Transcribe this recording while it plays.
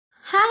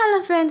Hello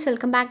friends,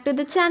 welcome back to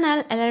the channel.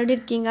 எல்லாரும் எப்படி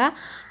இருக்கீங்க?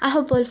 I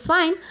hope all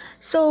fine.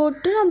 So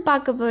today நம்ம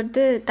பார்க்க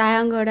போகிறது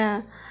தயாங்கோட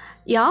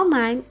Your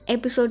Man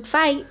episode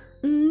 5.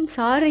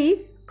 சாரி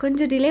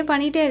கொஞ்சம் டிலே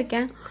பண்ணிகிட்டே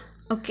இருக்கேன்.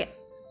 ஓகே,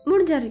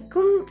 முடிஞ்ச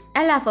வரைக்கும்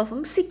எல்லா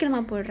பர்ஃபும்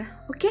சீக்கிரமாக போடுறேன்.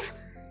 ஓகே,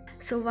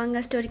 ஸோ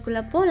வாங்க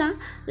ஸ்டோரிக்குள்ளே போகலாம்.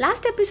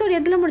 லாஸ்ட் எபிசோட்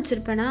எதில்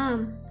முடிச்சிருப்பேன்னா,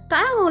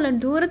 தயாங்கோல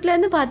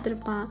தூரத்துலேருந்து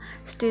பார்த்துருப்பான்.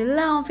 ஸ்டில்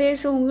அவன்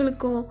ஃபேஸு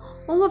உங்களுக்கும்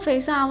உங்கள்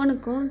ஃபேஸு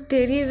அவனுக்கும்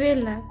தெரியவே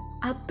இல்லை.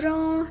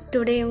 அப்புறம்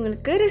டுடே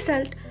உங்களுக்கு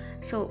ரிசல்ட்.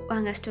 ஸோ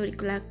வாங்க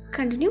ஸ்டோரிக்குள்ளே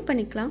கண்டினியூ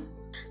பண்ணிக்கலாம்.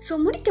 ஸோ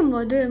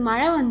முடிக்கும்போது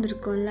மழை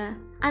வந்திருக்கும்ல,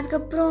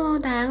 அதுக்கப்புறம்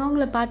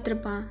தயாங்கவங்களை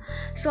பார்த்துருப்பான்.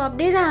 ஸோ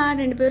அப்படியே தான்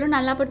ரெண்டு பேரும்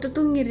நல்லா பட்டு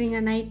தூங்கிடுறீங்க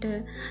night.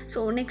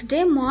 So next day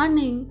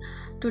morning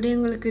today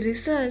உங்களுக்கு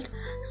ரிசல்ட்.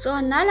 ஸோ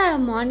அதனால்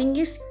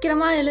மார்னிங்கே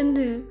சீக்கிரமாக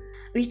எழுந்து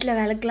வீட்டில்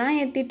விளக்கெலாம்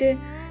ஏற்றிட்டு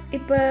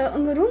இப்போ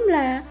உங்கள்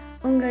ரூமில்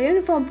உங்கள்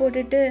யூனிஃபார்ம்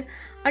போட்டுட்டு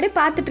அப்படியே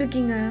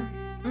பார்த்துட்ருக்கீங்க.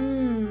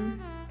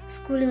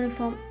 ஸ்கூல்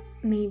யூனிஃபார்ம்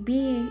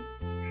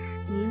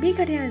மேபி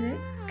கிடையாது,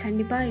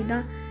 கண்டிப்பாக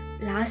இதுதான்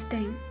லாஸ்ட்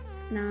டைம்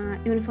நான்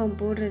யூனிஃபார்ம்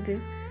போடுறது.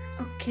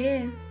 ஓகே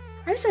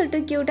அப்படின்னு சொல்லிட்டு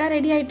க்யூட்டாக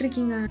ரெடி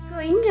ஆகிட்ருக்கீங்க. ஸோ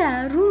இங்கே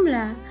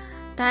ரூமில்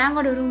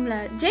தயாங்கோட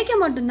ரூமில் ஜேகே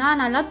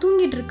மட்டும்தான் நல்லா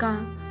தூங்கிட்டு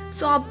இருக்கான்.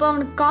 ஸோ அப்போ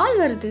அவனுக்கு கால்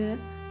வருது.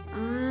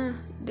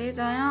 டே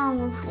தயா,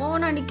 அவங்க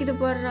ஃபோன் அடிக்குது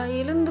போடுறா,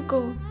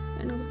 எழுந்துக்கோ,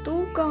 எனக்கு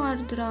தூக்கம்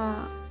வருதுடா,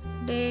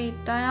 டே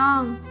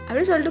தயாங்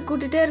அப்படின்னு சொல்லிட்டு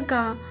கூட்டிகிட்டே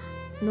இருக்கான்.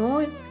 No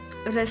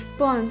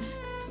response.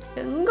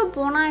 எங்கே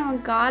போனால்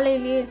இவன்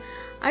காலையிலேயே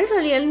அப்படின்னு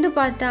சொல்லி எழுந்து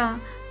பார்த்தா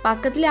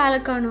பக்கத்துலேயே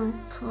ஆளக்கானும்.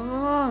 ஓ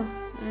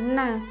என்ன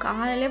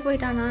காலையிலே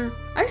போயிட்டானா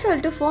அப்படின்னு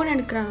சொல்லிட்டு ஃபோன்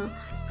எடுக்கிறான்.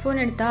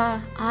 ஃபோன் எடுத்தா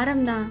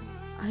ஆரம்தான்.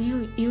 ஐயோ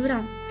இவரா?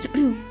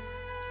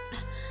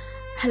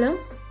 ஹலோ,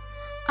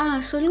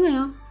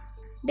 சொல்லுங்கய்யோ.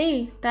 டேய்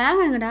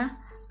தயாங்கங்கடா,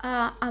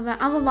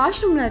 அவன்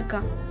வாஷ்ரூமில்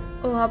இருக்கான்.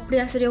 ஓ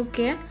அப்படியா, சரி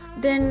ஓகே.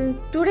 தென்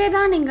டுடே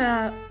தான்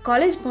நீங்கள்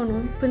காலேஜ்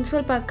போகணும்,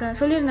 பிரின்ஸிபல் பார்க்க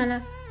சொல்லியிருந்தால.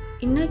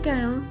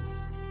 இன்னைக்காயும்?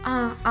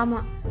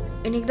 ஆமாம்,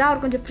 இன்றைக்கி தான்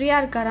அவர் கொஞ்சம்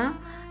ஃப்ரீயாக இருக்காராம்.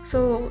 ஸோ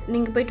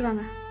நீங்கள் போயிட்டு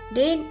வாங்க.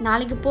 டே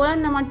நாளைக்கு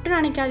போகலான்னு மட்டும்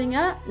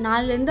நினைக்காதீங்க,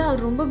 நாளிலேருந்து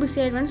அவர் ரொம்ப பிஸி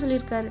ஆகிடுவேன்னு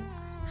சொல்லியிருக்காரு.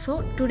 ஸோ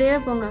டுடேவே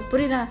போங்க,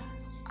 புரியுதா?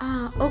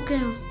 ஓகே,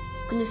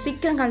 கொஞ்சம்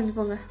சீக்கிரம் கிளம்பி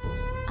போங்க.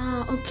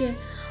 ஓகே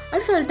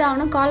அப்படின்னு சொல்லிட்டு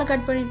அவனும் காலை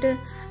கட் பண்ணிவிட்டு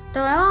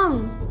தயாங்,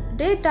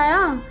 டே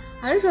தயாங்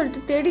அப்படின்னு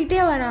சொல்லிட்டு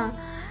தேடிகிட்டே வரான்.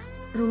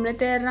 ரூமில்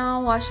தேடுறான்,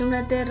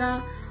 வாஷ்ரூமில்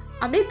தேடுறான்,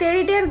 அப்படியே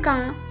தேடிகிட்டே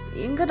இருக்கான்.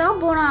 எங்கே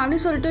தான் போனான்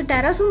அப்படின்னு சொல்லிட்டு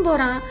டெரஸும்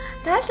போகிறான்.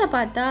 டெரஸில்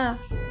பார்த்தா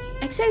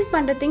எக்ஸசைஸ்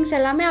பண்ணுற திங்ஸ்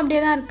எல்லாமே அப்படியே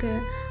தான்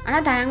இருக்குது,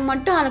 ஆனால் தயாங்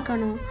மட்டும்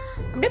அளக்கணும்.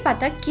 அப்படியே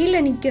பார்த்தா கீழே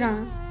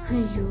நிற்கிறான்.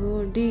 ஐயோ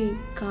டே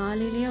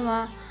காலையிலேயே வா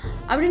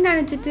அப்படின்னு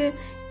நினச்சிட்டு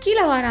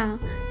கீழே வரான்.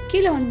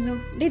 கீழே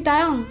வந்தோம். டே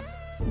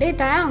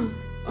தயாங்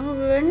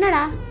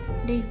என்னடா?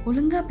 டே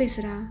ஒழுங்காக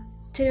பேசுகிறா.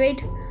 சரி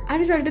வெயிட்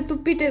அப்படின்னு சொல்லிட்டு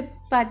துப்பிட்டு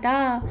பார்த்தா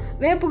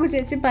வேப்புக்குச்சி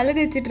வச்சு பல்லு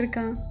தேய்ச்சிட்டு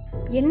இருக்கான்.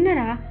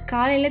 என்னடா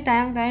காலையில்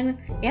தயாங்னு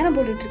ஏன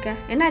போட்டுட்ருக்க,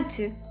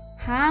 என்னாச்சு?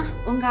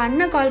 உங்கள்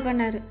அண்ணன் கால்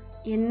பண்ணார்.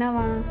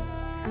 என்னவா?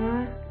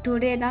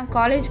 டுடே தான்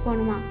காலேஜ்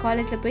போகணுமா,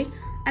 காலேஜில் போய்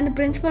அந்த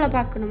பிரின்ஸிபலை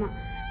பார்க்கணுமா.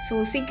 ஸோ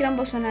சீக்கிரம்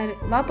போக சொன்னார்,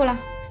 வா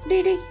போகலாம். டே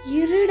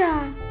இருடா.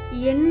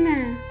 என்ன?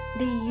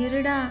 டே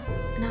இருடா,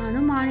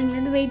 நானும்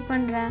மார்னிங்லேருந்து வெயிட்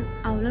பண்ணுறேன்,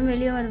 அவளும்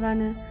வெளியே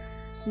வருவான்னு.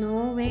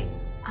 நோவே,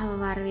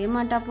 அவள் வரவே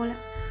மாட்டா போல.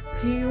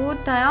 ஐயோ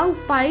தயாங்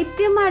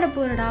பைத்தியமாட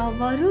போறடா,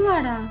 அவள்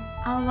வருவாடா.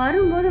 அவள்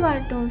வரும்போது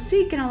வரட்டும்,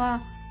 சீக்கிரம் வா,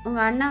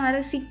 உங்கள் அண்ணா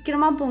வர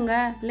சீக்கிரமாக போங்க,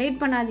 லேட்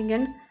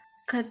பண்ணாதீங்கன்னு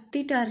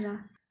கத்திட்டாரா.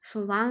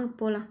 ஸோ வாங்க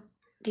போகலாம்.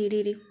 டே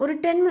ஒரு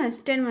 10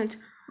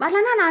 மினிட்ஸ்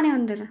வரலன்னா நானே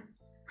வந்துடுறேன்.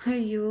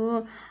 ஐயோ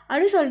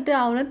அப்படின்னு சொல்லிட்டு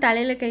அவனும்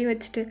தலையில் கை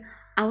வச்சுட்டு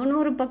அவனும்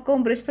ஒரு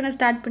பக்கம் ப்ரெஷ் பண்ண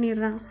ஸ்டார்ட்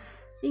பண்ணிடுறான்.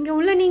 இங்கே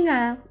உள்ள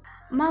நீங்கள்,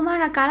 மாமா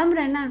நான்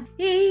கிளம்புறேன்னா.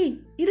 ஏய்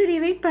இருடி,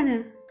 வெயிட் பண்ணு,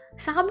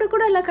 சாப்பிட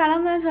கூட இல்லை,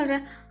 கிளம்புறேன்னு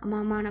சொல்கிறேன்.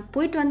 ஆமாம்மா நான்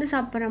போயிட்டு வந்து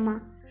சாப்பிட்றேம்மா.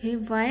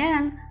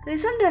 வயன்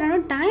ரிசல்ட்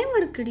வரணும், டைம்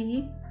இருக்குடி,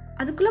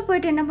 அதுக்குள்ளே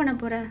போயிட்டு என்ன பண்ண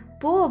போகிற?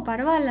 போ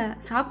பரவாயில்ல,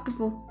 சாப்பிட்டு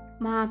போ.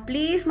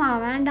 ப்ளீஸ்மா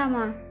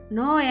வேண்டாம்மா.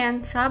 நோ ஏன்,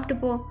 சாப்பிட்டு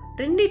போ,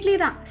 2 இட்லி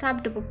தான்,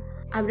 சாப்பிட்டு போ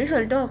அப்படி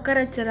சொல்லிட்டு உட்கார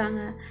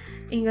வச்சிடறாங்க.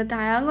 இங்கே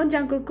தயாங்கும்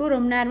ஜங்குக்கும்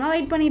ரொம்ப நேரமாக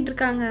வெயிட் பண்ணிகிட்டு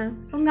இருக்காங்க.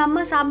 உங்கள்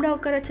அம்மா சாப்பிட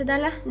உட்கார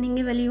வச்சதால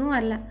நீங்கள் வெளியும்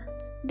வரல.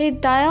 டே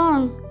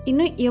தயாங்,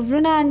 இன்னும் எவ்வளோ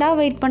நேரம்டா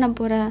வெயிட் பண்ண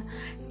போகிற?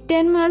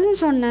 10 மினிட்ஸ்னு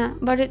சொன்னேன்,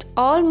 பட் இட்ஸ்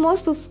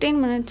ஆல்மோஸ்ட் 15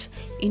 மினிட்ஸ்.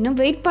 இன்னும்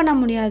வெயிட் பண்ண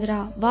முடியாதுடா,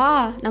 வா,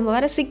 நம்ம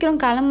வர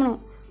சீக்கிரம் கிளம்பணும்,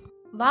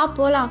 வா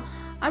போகலாம்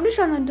அப்படி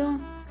சொன்னதும்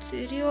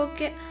சரி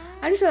ஓகே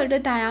அப்படி சொல்லிட்டு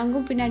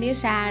தயாங்கும் பின்னாடியே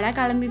சேடாக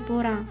கிளம்பி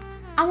போகிறான்.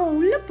 அவன்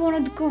உள்ளே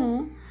போனதுக்கும்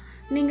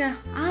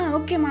நீங்கள்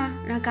ஓகேம்மா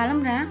நான்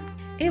கிளம்புறேன்.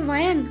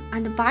 வயன்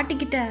அந்த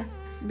பாட்டிக்கிட்ட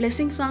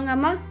பிளெஸ்ஸிங்ஸ்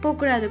வாங்காமல்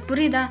போகக்கூடாது,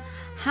 புரியுதா?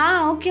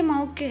 ஓகேம்மா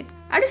ஓகே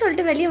அப்படி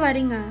சொல்லிட்டு வெளியே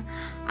வரீங்க.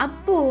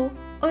 அப்போது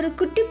ஒரு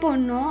குட்டி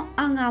பொண்ணும்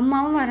அவங்க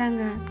அம்மாவும்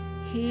வராங்க.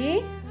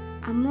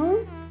 அம்மா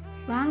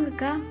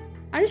வாங்கக்கா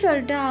அப்படி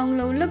சொல்லிட்டு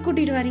அவங்கள உள்ளே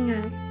கூட்டிகிட்டு வரீங்க.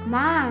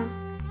 அம்மா,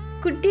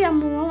 குட்டி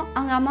அம்மாவும்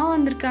அவங்க அம்மாவும்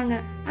வந்திருக்காங்க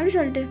அப்படி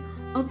சொல்லிட்டு,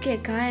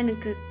 ஓகேக்கா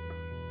எனக்கு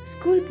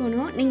ஸ்கூல்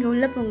போகணும், நீங்கள்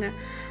உள்ளே போங்க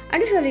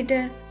அப்படி சொல்லிட்டு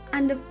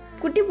அந்த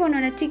குட்டி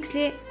பொண்ணோட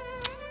சிக்ஸ்லேயே,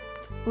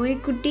 ஓய்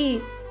குட்டி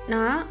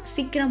நான்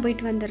சீக்கிரம்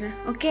போயிட்டு வந்துடுறேன்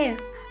ஓகே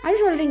அப்படி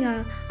சொல்கிறீங்க.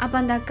 அப்போ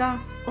அந்த அக்கா,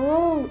 ஓ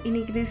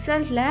இன்னைக்கு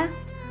ரிசல்ட்டில்?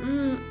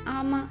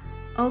 ஆமாம்,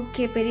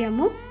 ஓகே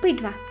பெரியம்மா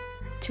போயிட்டு வா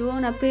அச்சோ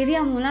நான் பெரிய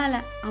அம்முலாம் இல்லை,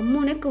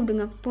 அம்முனே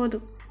கூப்பிடுங்க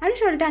போதும் அப்படின்னு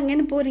சொல்லிட்டு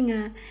அங்கேருந்து போகிறீங்க.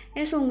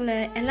 ஸோ உங்களை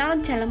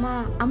எல்லாரும்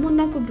செல்லமாக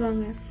அம்முன்னு தான்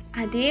கூப்பிடுவாங்க.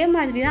 அதே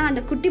மாதிரி தான்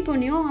அந்த குட்டி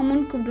பொண்ணையும்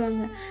அம்முன்னு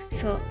கூப்பிடுவாங்க.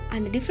 ஸோ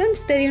அந்த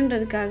டிஃப்ரென்ஸ்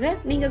தெரியுன்றதுக்காக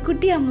நீங்கள்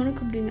குட்டி அம்முன்னு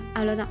கூப்பிடுங்க,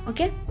 அவ்வளோதான்.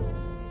 ஓகே.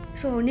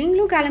 ஸோ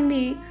நீங்களும்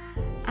கிளம்பி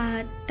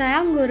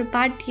தயாங் ஒரு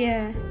பாட்டியை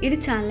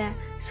இடித்தான்ல,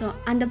 ஸோ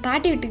அந்த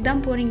பாட்டி வீட்டுக்கு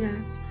தான் போகிறீங்க.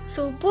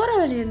 ஸோ போகிற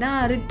வழியில் தான்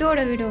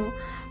ரித்துவோட வீடும்.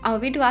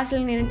 அவள் வீட்டு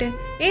வாசலில் நின்றுட்டு,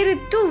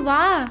 ரித்து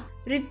வா,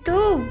 ரித்து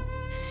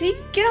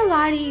சீக்கிரம்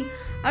வாடி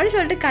அப்படின்னு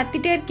சொல்லிட்டு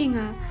கத்திட்டே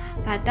இருக்கீங்க.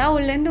 பார்த்தா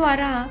உள்ளேருந்து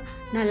வரா,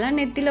 நல்லா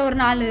நெத்தியில் ஒரு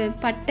 4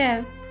 பட்டை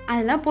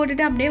அதெல்லாம்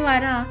போட்டுட்டு அப்படியே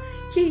வரா.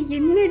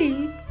 என்னடி?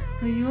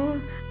 ஐயோ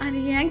அது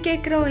ஏன்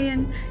கேட்குற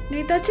ஒயன்,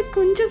 நேற்றாச்சும்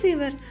கொஞ்சம்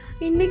ஃபீவர்,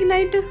 இன்றைக்கி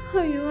நைட்டு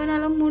ஐயோ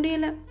என்னால்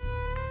முடியல.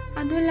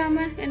 அதுவும்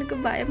இல்லாமல் எனக்கு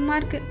பயமாக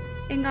இருக்குது.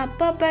 எங்கள்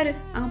அப்பா பாரு,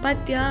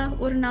 பார்த்தியா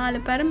ஒரு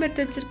 4 பெரம்பு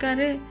எடுத்து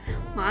வச்சுருக்காரு,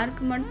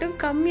 மார்க் மட்டும்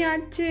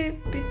கம்மியாச்சு,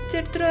 பிச்சு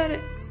எடுத்துருவாரு.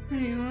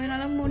 ஐயோ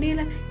என்னால்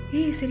முடியல.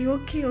 சரி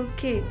ஓகே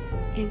ஓகே,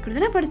 என் கூட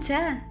தானே படித்த,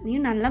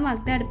 நீயும் நல்ல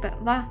மார்க் தான் எடுப்ப,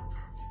 வா.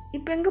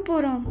 இப்போ எங்கே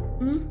போகிறோம்?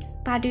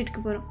 பாட்டி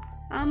வீட்டுக்கு போகிறோம்.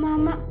 ஆமாம்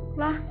ஆமாம்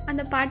வா,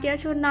 அந்த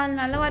பாட்டியாச்சும் ஒரு 4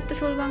 நல்ல வார்த்தை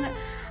சொல்லுவாங்க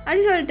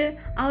அப்படின்னு சொல்லிட்டு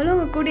அவளும்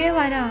உங்கள் கூடயே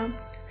வரா.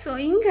 ஸோ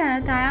இங்கே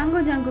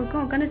தயாங்கும்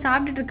ஜங்குக்கும் உட்காந்து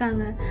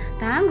சாப்பிட்டுட்ருக்காங்க.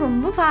 தயாங்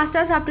ரொம்ப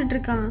ஃபாஸ்ட்டாக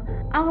சாப்பிட்டுட்ருக்கான்.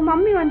 அவங்க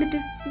மம்மி வந்துட்டு,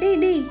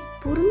 டேய்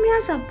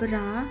பொறுமையாக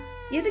சாப்பிட்றா,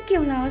 எதுக்கு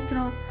எவ்வளோ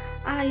அவசரம்?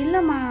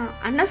 இல்லைம்மா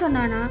அண்ணா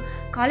சொன்னானா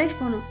காலேஜ்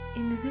போகணும்.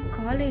 என்னது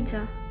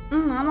காலேஜா?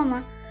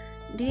 ஆமாம்மா.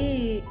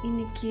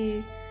 இன்னைக்கு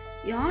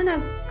யானை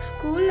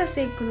ஸ்கூலில்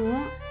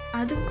சேர்க்கணும்,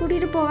 அதுக்கு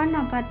கூட்டிகிட்டு போவேன்னு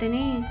நான்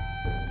பார்த்தேனே.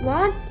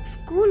 வாட்,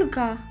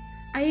 ஸ்கூலுக்கா?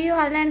 ஐயோ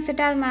அதெல்லாம் எனக்கு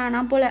செட் ஆகுதுமா,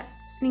 நான் போல,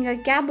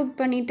 நீங்கள் கேப் புக்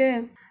பண்ணிவிட்டு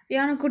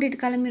யானை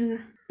கூட்டிகிட்டு கிளம்பிடுங்க,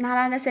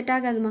 நாளாக இருந்தால் செட்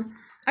ஆகாதுமா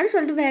அப்படின்னு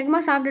சொல்லிட்டு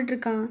வேகமாக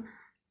சாப்பிட்டுட்ருக்கான்.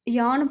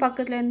 யானை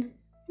பக்கத்துலேருந்து,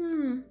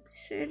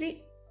 சரி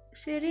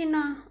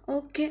சரிண்ணா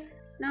ஓகே,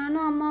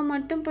 நானும் அம்மா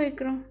மட்டும்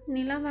போய்க்கிறோம்,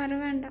 நீலாம் வர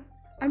வேண்டாம்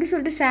அப்படி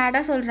சொல்லிட்டு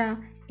சேடாக சொல்கிறா.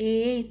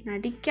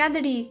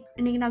 நடிக்காதடி,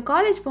 இன்றைக்கி நான்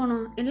காலேஜ்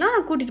போனோம், எல்லாம்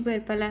நான் கூட்டிகிட்டு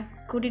போயிருப்பேன்ல,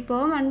 கூட்டிகிட்டு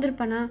போக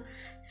வந்திருப்பேனா?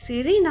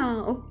 சரிண்ணா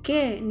ஓகே,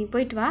 நீ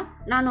போயிட்டு வா,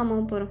 நானும்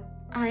அம்மாவும் போகிறோம்.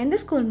 எந்த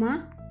ஸ்கூல்மா?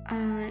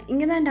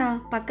 இங்கே தான்டா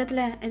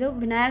பக்கத்தில், ஏதோ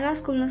விநாயகா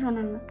ஸ்கூல்னு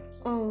சொன்னாங்க.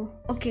 ஓ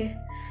ஓகே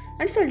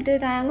அப்படின்னு சொல்லிட்டு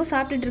தயாங்கும்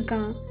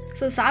சாப்பிட்டுட்ருக்கான்.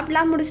 ஸோ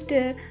சாப்பிட்லாம் முடிச்சுட்டு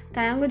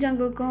தயாங்கும்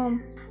ஜங்குக்கும்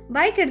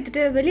பைக்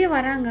எடுத்துகிட்டு வெளியே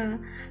வராங்க.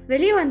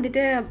 வெளியே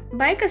வந்துட்டு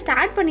பைக்கை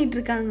ஸ்டார்ட்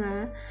பண்ணிகிட்ருக்காங்க.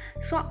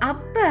 ஸோ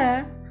அப்போ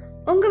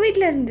உங்கள்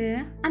வீட்டில் இருந்து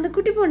அந்த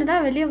குட்டி பொண்ணு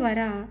தான் வெளியே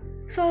வரா.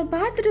 ஸோ அதை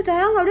பார்த்துட்டு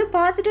தயாங் அப்படியே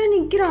பார்த்துட்டே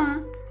நிற்கிறான்.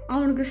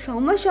 அவனுக்கு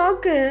செம்ம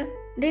ஷாக்கு.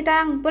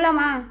 தயாங்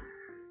போகலாமா?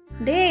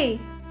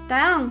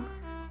 தயாங்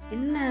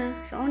என்ன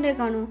சவுண்டே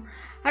காணும்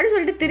அப்படின்னு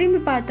சொல்லிட்டு திரும்பி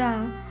பார்த்தா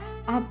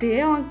அப்படியே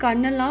அவன்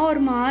கண்ணெல்லாம்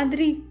ஒரு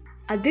மாதிரி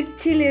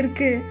அதிர்ச்சியில்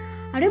இருக்குது.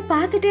 அப்படியே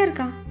பார்த்துட்டே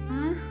இருக்கான்.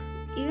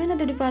 இவனை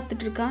தடி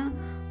பார்த்துட்ருக்கான்,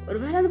 ஒரு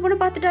வேளை அந்த பொண்ணை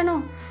பார்த்துட்டானோ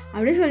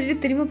அப்படின்னு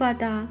சொல்லிட்டு திரும்பி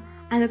பார்த்தா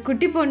அந்த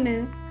குட்டி பொண்ணு.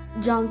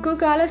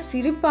 ஜங்குக்கால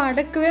சிரிப்பு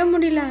அடக்கவே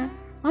முடியல.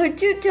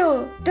 அச்சிச்சோ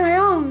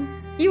தயாங்,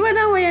 இவ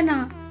தான் ஒயனா?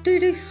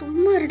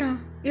 சும்மா இருடா,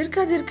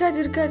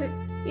 இருக்காது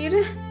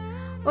இரு.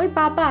 ஓய்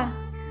பாப்பா,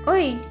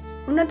 ஓய்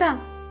உன்னதான்?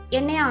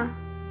 என்னையா?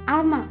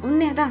 ஆமாம்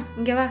உன்னையா தான்,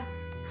 இங்கே வா.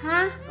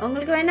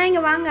 உங்களுக்கு வேணா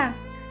இங்கே வாங்க.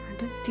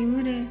 அட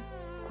திமுரு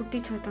குட்டி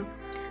சோத்தான்.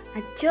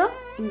 அச்சோ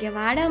இங்கே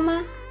வாடாம்மா,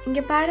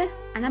 இங்கே பாரு.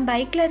 ஆனால்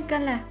பைக்கில்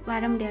இருக்கல,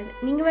 வர முடியாது,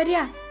 நீங்கள்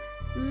வரியா?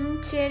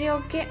 சரி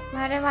ஓகே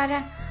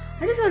வரேன்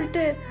அப்படி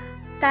சொல்லிட்டு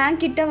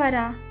கிட்ட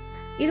வரா.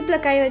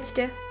 இடுப்பில் கை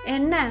வச்சுட்டு,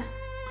 என்ன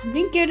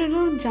அப்படின்னு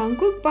கேட்டதும்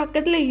ஜங்குக்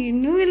பக்கத்தில்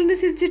இன்னும் விழுந்து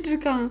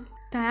சிரிச்சிட்ருக்கான்.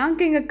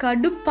 தயாங்க்கு இங்கே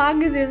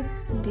கடுப்பாகுது.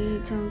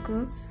 ஜங்குக்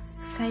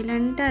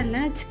சைலண்ட்டாக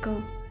இல்லைன்னு வச்சுக்கோ,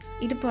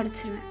 இடுப்பு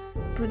உடச்சிருவேன்,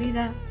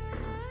 புரியுதா?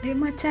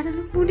 மச்சானால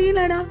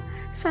முடியலடா,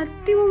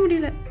 சத்தியமாக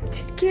முடியல.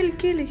 சரி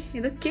கேளு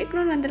ஏதோ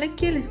கேட்கணுன்னு வந்தால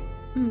கேளு.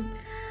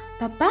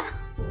 பாப்பா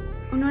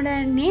உன்னோட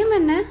நேம்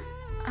என்ன?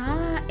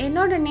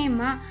 என்னோட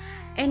நேமா?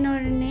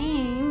 என்னோட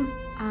நேம்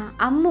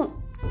அம்மு.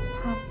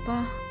 அப்பா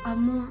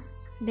அம்மு.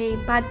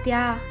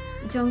 பாத்தியா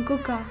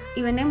ஜங்குக்கா,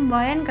 இவன் நேம்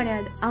வயன்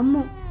கிடையாது,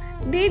 அம்மு.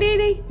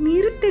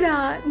 நிறுத்துடா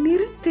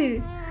நிறுத்து.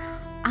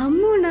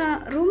 அம்முனா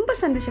ரொம்ப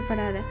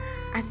சந்தோஷப்படாத.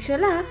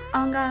 ஆக்சுவலாக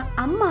அவங்க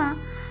அம்மா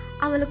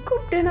அவளை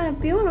கூப்பிட்டு நான்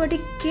எப்பயும் ஒரு வாட்டி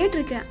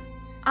கேட்டிருக்கேன்,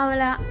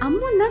 அவளை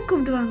அம்முன்னு தான்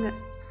கூப்பிடுவாங்க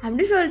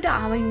அப்படி சொல்லிட்டு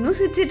அவன் இன்னும்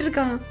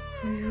சிரிச்சிட்ருக்கான்.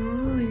 ஐயோ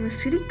இவன்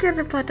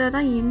சிரிக்கிறத பார்த்தா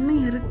தான்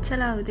இன்னும்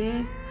எரிச்சலாகுதே.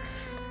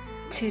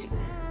 சரி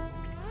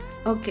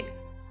ஓகே,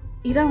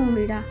 இதான் உங்க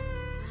வீடா?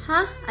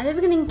 அது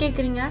எதுக்கு நீங்கள்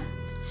கேட்குறீங்க?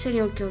 சரி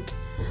ஓகே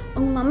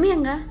உங்கள் மம்மி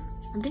எங்க?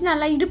 அப்படி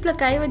நல்லா இடுப்பில்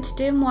கை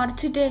வச்சுட்டு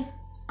முறைச்சிட்டு,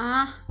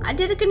 அது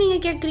எதுக்கு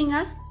நீங்கள் கேட்குறீங்க?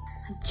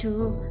 அச்சோ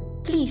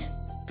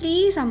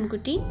ப்ளீஸ்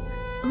அம்முக்குட்டி,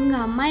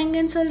 உங்கள் அம்மா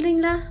எங்கன்னு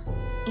சொல்கிறீங்களா?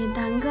 என்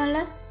தங்கம்ல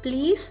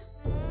ப்ளீஸ்.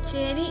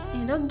 சரி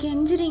ஏதோ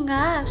கெஞ்சுறீங்க,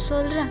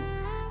 சொல்கிறேன்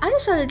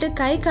அப்படின்னு சொல்லிட்டு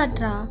கை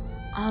காட்டுறா.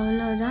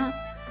 அவ்வளோதான்,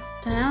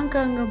 தயாங்க்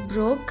அங்கே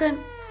புரோக்கன்.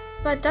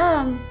 பார்த்தா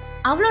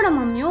அவளோட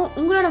மம்மியும்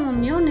உங்களோட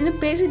மம்மியும் நின்று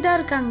பேசிட்டு தான்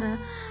இருக்காங்க.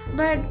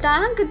 பட்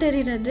தயாங்க்கு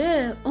தெரிகிறது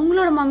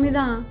உங்களோட மம்மி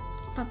தான்.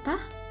 பாப்பா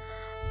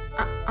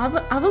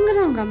அவங்க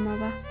தான் உங்கள்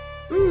அம்மாவா?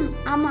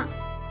 ஆமாம்.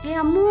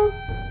 அம்மு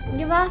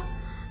இங்கே வா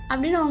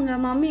அப்படின்னு அவங்க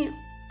மம்மி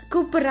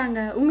கூப்பிட்றாங்க,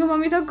 உங்கள்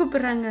மம்மி தான்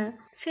கூப்பிட்றாங்க.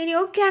 சரி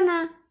ஓகே அண்ணா,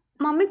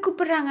 மம்மி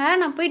கூப்பிட்றாங்க,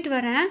 நான் போயிட்டு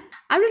வரேன்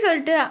அப்படி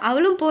சொல்லிட்டு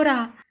அவளும் போகிறா.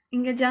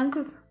 இங்கே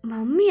ஜங்குக்,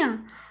 மம்மியா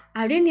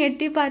அப்படின்னு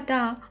எட்டி பார்த்தா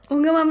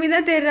உங்கள் மம்மி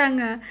தான்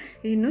தேடுறாங்க.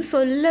 இன்னும்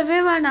சொல்லவே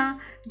வேணாம்,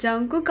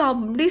 ஜங்குக்கு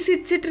அப்படி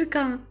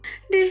சிரிச்சிட்ருக்கான்.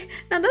 டே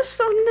நான் தான்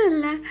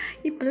சொன்னேன்ல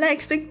இப்போல்லாம்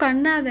எக்ஸ்பெக்ட்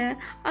பண்ணாத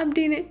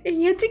அப்படின்னு.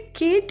 எங்கேயாச்சும்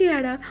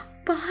கேட்டியாடா?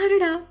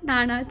 பாருடா,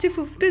 நானாச்சும்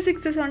 5th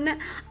 6th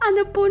சொன்னேன்,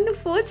 அந்த பொண்ணு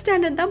 4th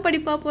ஸ்டாண்டர்ட் தான்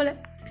படிப்பா போல.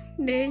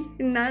 டேய்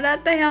என்னடா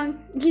தயாங்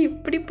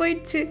இப்படி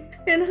போயிடுச்சு,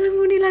 என்னால்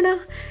முடியலடா,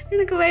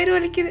 எனக்கு வயிறு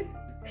வலிக்குது,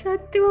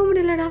 சத்தியமாக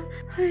முடியலடா,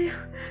 ஐயோ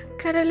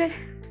கடவுளே.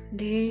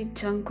 டேய்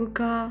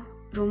ஜங்குக்கா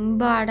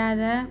ரொம்ப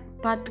ஆடாத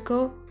பார்த்துக்கோ.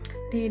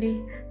 டேடி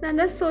நான்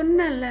தான்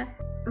சொன்னேன்ல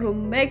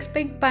ரொம்ப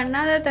எக்ஸ்பெக்ட்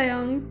பண்ணாத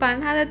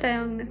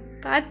தயாங்னு,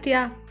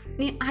 பார்த்தியா?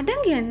 நீ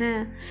அடங்கு. என்ன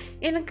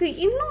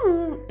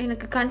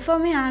எனக்கு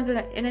கன்ஃபார்மே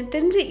ஆகலை, எனக்கு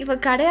தெரிஞ்சு இவ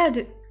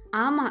கிடையாது.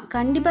 ஆமாம்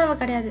கண்டிப்பாக இவ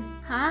கிடையாது.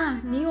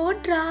 நீ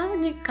ஓட்டுறா,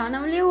 நீ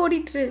கனவுலேயே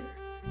ஓடிட்டுரு,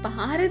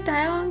 பாரு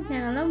தயாங்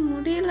என்னால்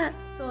முடியல.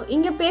 ஸோ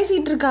இங்கே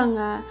பேசிகிட்டு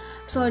இருக்காங்க.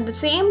 So at the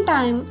same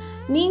time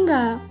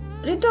நீங்கள்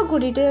ரித்துவை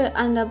கூட்டிகிட்டு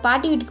அந்த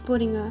பாட்டி வீட்டுக்கு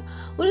போகிறீங்க.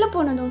 உள்ளே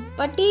போனதும்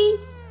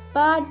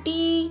பாட்டி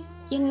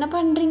என்ன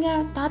பண்ணுறீங்க,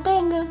 தாத்தா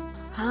எங்க?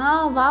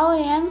 வா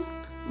ஏன்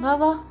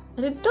வா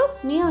ரித்து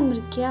நீயும்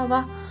வந்திருக்கியா,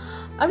 வா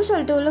அப்படி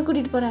சொல்லிட்டு உள்ளே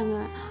கூட்டிகிட்டு போகிறாங்க.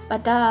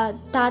 பார்த்தா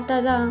தாத்தா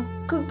தான்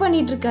குக்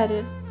பண்ணிகிட்ருக்காரு.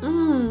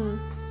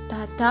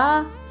 தாத்தா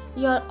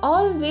யூ ஆர்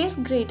ஆல்வேஸ்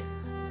கிரேட்,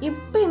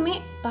 எப்பயுமே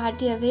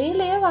பாட்டியை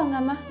வேலையே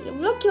வாங்காமல்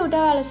எவ்வளோ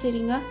க்யூட்டாக வேலை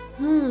செய்கிறீங்க.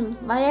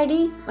 வாயாடி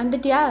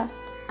வந்துட்டியா?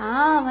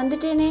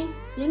 வந்துட்டேனே.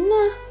 என்ன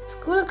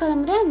ஸ்கூலுக்கு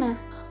கிளம்புறியா என்ன?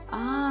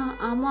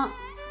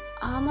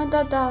 ஆமாம்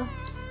தாத்தா,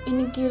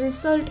 இன்னைக்கு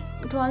ரிசல்ட்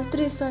 12th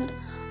ரிசல்ட்,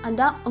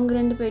 அதான் உங்கள்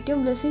 2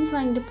 பேர்ட்டையும் பிளெஸிங்ஸ்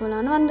வாங்கிட்டு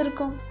போகலான்னு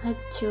வந்திருக்கோம்.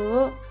 அச்சோ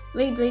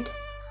வெயிட்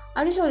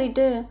அப்படி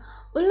சொல்லிட்டு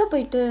உள்ளே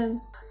போயிட்டு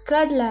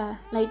கர்டில்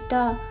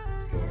லைட்டாக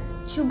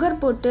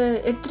சுகர் போட்டு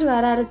எடுத்துகிட்டு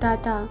வராரு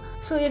தாத்தா.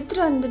 ஸோ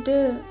எடுத்துகிட்டு வந்துட்டு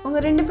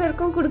உங்கள் 2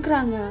 பேருக்கும்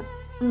கொடுக்குறாங்க.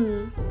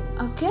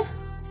 ஓகே,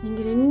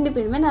 நீங்கள் 2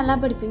 பேருமே நல்லா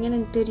படிப்பீங்கன்னு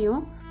எனக்கு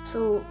தெரியும். ஸோ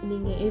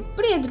நீங்கள்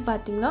எப்படி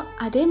எதிர்பார்த்தீங்களோ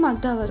அதே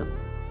மாதிரி தான் வரும்.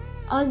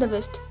 All the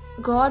best,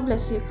 God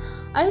bless you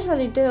அப்படி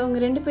சொல்லிட்டு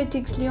உங்கள் 2 பேர்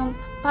சிக்ஸ்லேயும்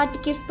பாட்டி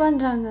கிஸ்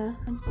பண்ணுறாங்க.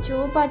 அச்சோ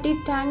பாட்டி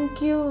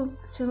தேங்க்யூ.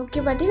 சரி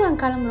ஓகே பாட்டி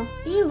நாங்கள் கிளம்புறோம்.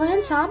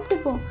 வயன்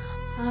சாப்பிட்டுப்போம்.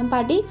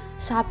 பாட்டி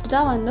சாப்பிட்டு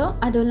தான் வந்தோம்,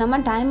 அதுவும்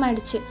இல்லாமல் டைம்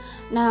ஆகிடுச்சு,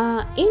 நான்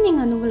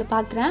ஈவினிங் வந்து உங்களை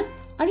பார்க்குறேன்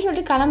அப்படி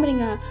சொல்லிட்டு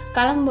கிளம்புறீங்க.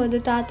 கிளம்பும்போது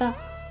தாத்தா,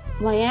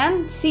 வயன்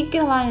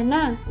சீக்கிரம் வா, என்ன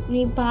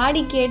நீ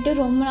பாடி கேட்டு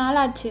ரொம்ப நாள்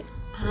ஆச்சு.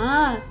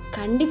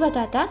 கண்டிப்பாக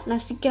தாத்தா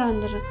நான் சீக்கிரம்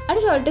வந்துடுறேன்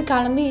அப்படி சொல்லிட்டு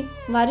கிளம்பி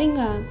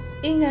வரீங்க.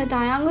 இங்கே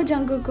தயாங்கும்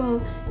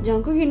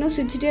ஜங்குக்கு இன்னும்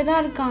சிரிச்சிட்டே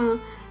தான் இருக்கான்.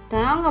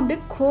 தயாங்க அப்படியே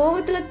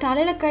கோவத்தில்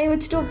தலையில் கை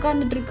வச்சுட்டு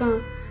உட்காந்துட்டு இருக்கான்.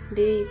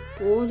 டேய்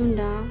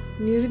போதும்டா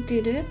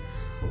நிறுத்திடு,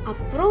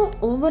 அப்புறம்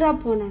ஓவராக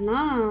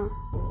போனேன்னா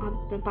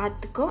அப்புறம்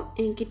பார்த்துக்கோ,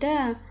 என்கிட்ட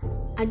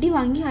அடி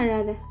வாங்கி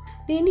அழாத.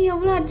 டேய் நீ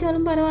எவ்வளோ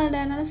அடித்தாலும்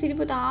பரவாயில்லடா, என்னால்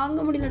சிரிப்பு தாங்க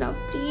முடியலடா,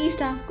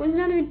 ப்ளீஸ்டா கொஞ்ச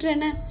நாள்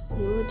விட்டுறேன்னு.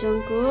 ஐயோ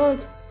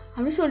ஜங்கோத்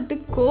அப்படி சொல்லிட்டு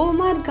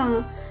கோவமாக இருக்கான்.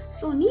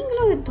 ஸோ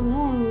நீங்களும்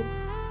எத்துவோம்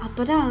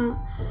அப்போ தான்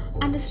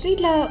அந்த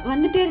ஸ்ட்ரீட்டில்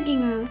வந்துகிட்டே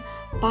இருக்கீங்க.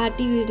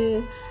 பாட்டி வீடு,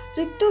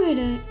 ரித்து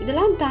வீடு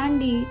இதெல்லாம்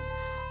தாண்டி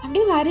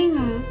அப்படியே வரீங்க.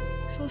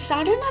 ஸோ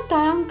சடனாக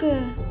தயாங்க்கு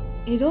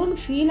ஏதோ ஒன்று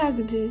ஃபீல்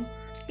ஆகுது.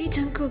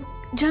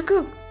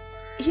 ஜங்குக்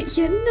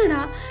என்னடா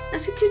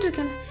நான்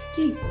சிரிச்சிட்ருக்கேன்.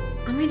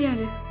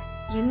 அமைதியாரு.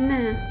 என்ன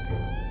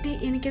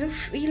எனக்கு ஏதோ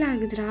ஃபீல்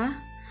ஆகுதுடா,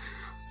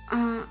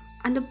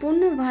 அந்த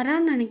பொண்ணு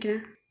வரான்னு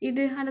நினைக்கிறேன்.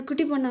 இது அந்த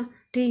குட்டி பொண்ணா?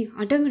 டேய்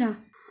அடங்குடா,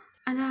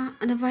 அதான்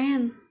அந்த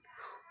வயன்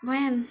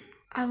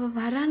அவள்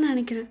வரான்னு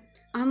நினைக்கிறேன்.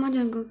 ஆமாம்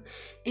ஜங்குக்,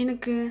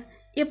 எனக்கு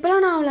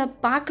எப்போல்லாம் நான் அவளை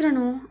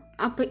பார்க்குறனோ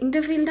அப்போ இந்த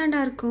ஃபீல் தான்டா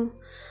இருக்கும்.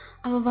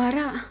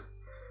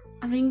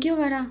 அவள் எங்கேயோ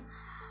வரா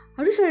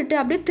அப்படி சொல்லிட்டு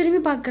அப்படியே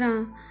திரும்பி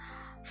பார்க்குறான்.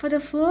 ஃபார் த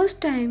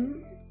ஃபர்ஸ்ட் டைம்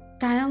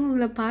தயாங்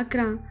உங்களை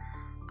பார்க்குறான்,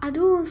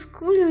 அதுவும்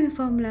ஸ்கூல்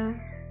யூனிஃபார்மில்.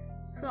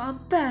 ஸோ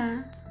அப்போ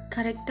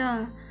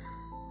கரெக்டாக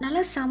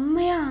நல்லா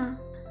செம்மையாக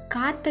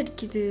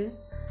காற்றடிக்குது.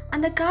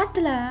 அந்த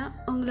காற்றுல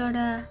உங்களோட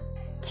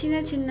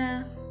சின்ன சின்ன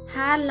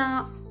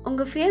ஹேர்லாம்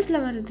உங்கள்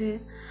ஃபேஸில் வருது.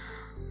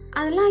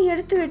 அதெல்லாம்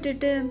எடுத்து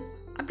விட்டுட்டு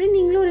அப்படியே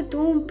நீங்களும்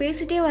ரித்துவும்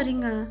பேசிகிட்டே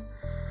வரீங்க.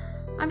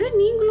 அப்படியே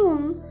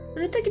நீங்களும்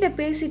ரித்துக்கிட்ட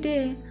பேசிகிட்டே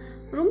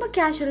ரொம்ப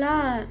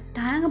கேஷுவலாக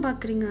தயாங்க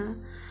பார்க்குறீங்க.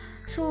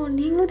 ஸோ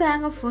நீங்களும்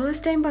தயாங்க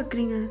ஃபர்ஸ்ட் டைம்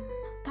பார்க்குறீங்க.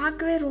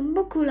 பார்க்கவே ரொம்ப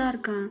கூலாக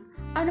இருக்கான்.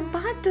 அவனை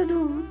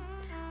பார்த்ததும்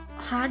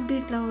ஹார்ட்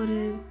பீட்டில் ஒரு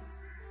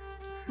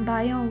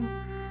பயம்,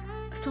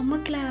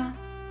 ஸ்டொமக்கில்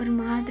ஒரு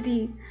மாதிரி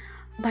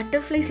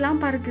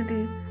பட்டர்ஃப்ளைஸ்லாம் பறக்குது.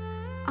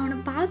 அவனை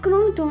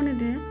பார்க்கணுன்னு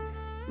தோணுது,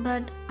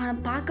 பட் அவனை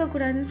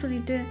பார்க்கக்கூடாதுன்னு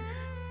சொல்லிட்டு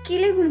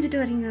கீழே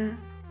குனிஞ்சிட்டு வரீங்க.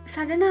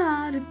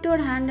 சடனாக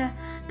ரித்தோட ஹேண்டை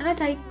நல்லா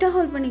டைட்டாக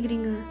ஹோல்ட்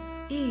பண்ணிக்கிறீங்க.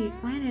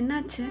 வயன்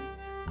என்னாச்சு?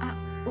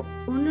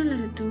 ஒன்றும் இல்லை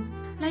ரித்து,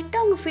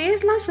 லைட்டாக உங்கள்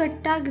ஃபேஸ்லாம்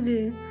ஸ்வெட் ஆகுது.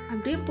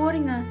 அப்படியே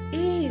போகிறீங்க.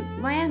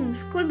 வயன்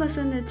ஸ்கூல் பஸ்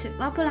வந்துடுச்சு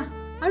வா போகலாம்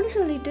அப்படி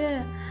சொல்லிட்டு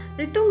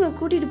ரித்து உங்களை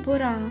கூட்டிகிட்டு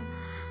போகிறா.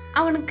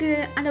 அவனுக்கு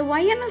அந்த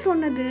வயன்னு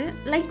சொன்னது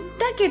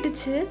லைட்டாக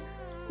கேட்டுச்சு,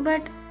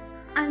 பட்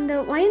அந்த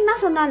வயன்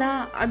தான் சொன்னாலா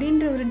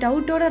அப்படின்ற ஒரு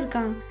டவுட்டோடு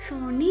இருக்கான். ஸோ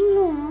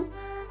நீங்களும்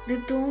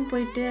ரித்துவும்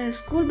போயிட்டு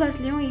ஸ்கூல்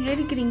பஸ்லேயும்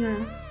ஏறிக்கிறீங்க.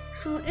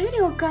 ஸோ ஏறி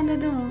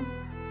உட்காந்ததும்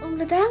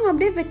உங்களை தாங்க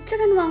அப்படியே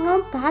வெச்சகன் வாங்க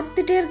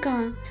பார்த்துட்டே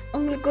இருக்கான்.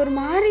 உங்களுக்கு ஒரு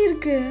மாதிரி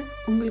இருக்குது,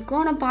 உங்களுக்கும்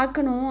அவனை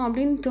பார்க்கணும்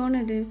அப்படின்னு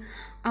தோணுது.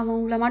 அவன்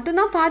உங்களை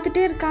மட்டும்தான்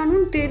பார்த்துட்டே இருக்கான்னு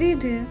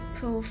தெரியுது.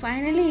 ஸோ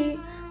ஃபைனலி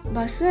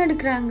பஸ்ஸு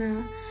எடுக்கிறாங்க.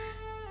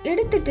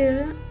 எடுத்துட்டு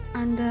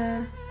அந்த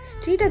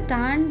ஸ்ட்ரீட்டை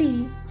தாண்டி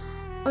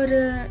ஒரு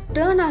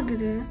டேர்ன்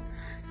ஆகுது.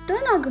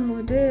 டேர்ன்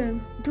ஆகும்போது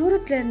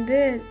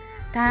தூரத்துலேருந்து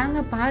தாங்க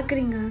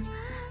பார்க்குறீங்க.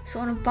 ஸோ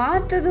அவனை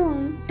பார்த்ததும்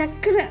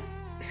டக்குன்னு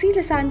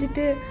சீட்டில்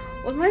சாஞ்சிட்டு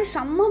ஒரு மாதிரி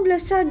செம்ம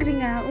ப்ளஸ்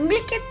ஆகுறீங்க.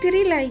 உங்களுக்கே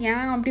தெரியல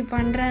ஏன் அப்படி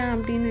பண்ணுறேன்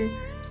அப்படின்னு.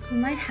 ஒரு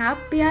மாதிரி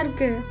ஹாப்பியாக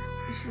இருக்குது.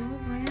 ஸோ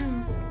வயன்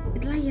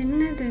இதெல்லாம்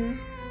என்னது,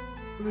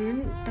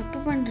 வயன் தப்பு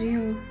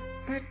பண்ணுறியோ,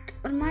 பட்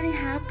ஒரு மாதிரி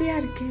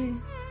ஹாப்பியாக இருக்குது.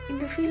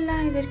 இந்த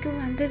ஃபீல்லாம் இது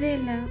வரைக்கும் வந்ததே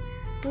இல்லை,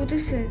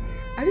 புதுசு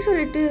அப்படி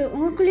சொல்லிட்டு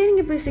உங்களுக்குள்ளேயே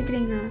நீங்கள்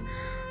பேசிக்கிறீங்க.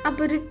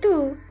 அப்போ ரித்து,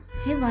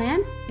 ஹே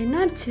வயன்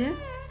என்னாச்சு,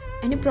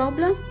 எனி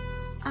ப்ராப்ளம்?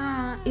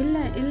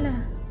 இல்லை இல்லை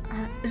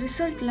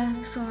ரிசல்ட்டில்,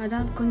 ஸோ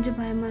அதான் கொஞ்சம்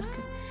பயமாக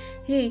இருக்குது.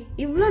 ஏய்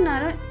இவ்வளோ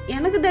நேரம்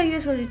எனக்கு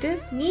தைரியம் சொல்லிவிட்டு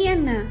நீ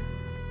என்ன?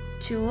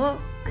 சோ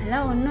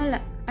அதெல்லாம் ஒன்றும் இல்லை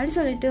அப்படி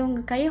சொல்லிட்டு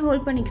உங்கள் கையை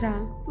ஹோல்ட் பண்ணிக்கிறா.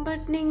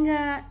 பட்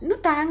நீங்கள்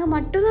இன்னும் தயங்க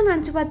மட்டும்தான்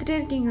நினச்சி பார்த்துட்டே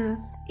இருக்கீங்க.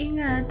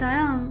 இங்கே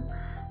தயம்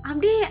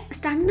அப்படியே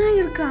ஸ்டன்னாக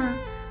இருக்கான்.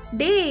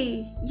 டேய்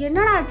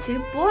என்னடாச்சு,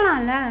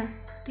 போகலாம்ல?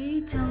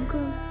 டேய்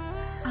சங்கு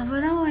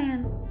அவள் தான்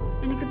வயன்,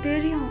 எனக்கு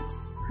தெரியும்.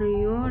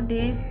 ஐயோ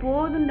டே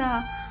போதுண்டா,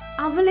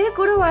 அவளே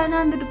கூட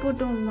வயனாந்துட்டு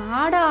போட்டோம்,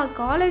 வாடா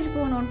காலேஜ்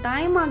போகணும்,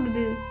 டைம்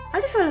ஆகுது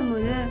அப்படி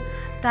சொல்லும்போது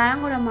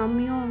தயங்கோட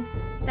மம்மியும்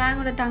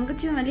தயங்கோட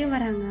தங்கச்சியும் வெளியே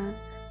வராங்க.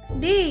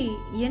 டேய்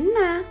என்ன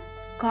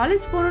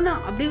காலேஜ் போகணுன்னு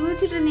அப்படி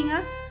யோசிச்சுட்டு இருந்தீங்க,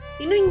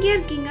 இன்னும் இங்கே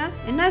இருக்கீங்க,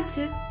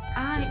 என்னாச்சு?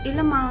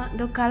 இல்லைம்மா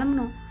இதோ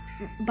கிளம்பணும்,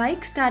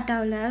 பைக் ஸ்டார்ட்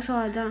ஆகலை, ஸோ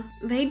அதான்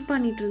வெயிட்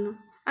பண்ணிட்டு இருந்தோம்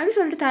அப்படி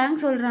சொல்லிட்டு தயங்க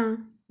சொல்கிறான்.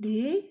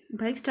 டேய்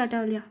பைக் ஸ்டார்ட்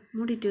ஆகலையா,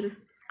 மூடிட்டுரு.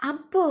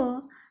 அப்போது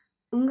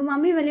உங்கள்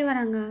மம்மி வெளியே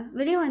வராங்க.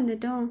 வெளியே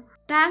வந்துட்டோம்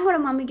டேங்கோட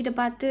மம்மிக்கிட்ட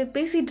பார்த்து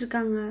பேசிகிட்டு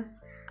இருக்காங்க.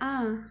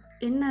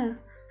 என்ன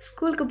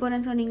ஸ்கூலுக்கு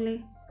போகிறேன்னு சொன்னீங்களே?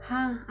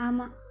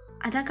 ஆமாம்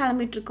அதான்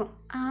கிளம்பிகிட்ருக்கோம்.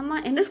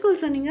 ஆமாம் எந்த ஸ்கூல்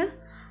சொன்னீங்க?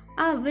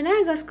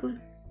 விநாயகா ஸ்கூல்.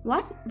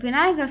 வாட்,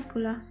 விநாயகா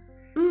ஸ்கூலா?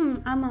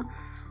 ஆமாம்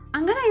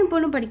அங்கே தான் என்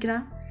பொண்ணு படிக்கிறா,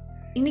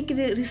 இன்றைக்கி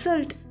இது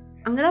ரிசல்ட்,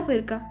 அங்கே தான்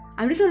போயிருக்கா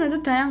அப்படி சொன்னது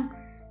தயாங்.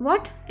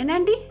 வாட்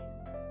என்னாண்டி?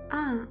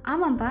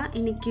 ஆமாம்ப்பா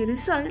இன்றைக்கி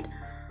ரிசல்ட்.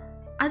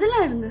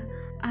 அதெல்லாம் இருங்க,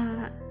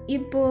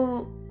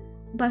 இப்போது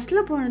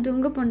பஸ்ஸில் போனது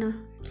உங்கள் பொண்ணா?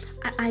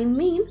 ஐ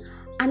மீன்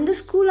அந்த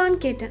ஸ்கூலான்னு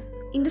கேட்டேன்.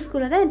 இந்த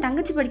ஸ்கூலில் தான் என்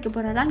தங்கச்சி படிக்க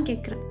போகிறாதான்னு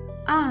கேட்குறேன்.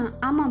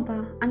 ஆமாம்ப்பா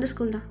அந்த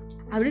ஸ்கூல் தான்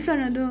அப்படி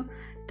சொன்னதும்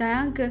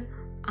தயாங்க்கு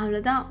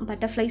அவ்வளோதான்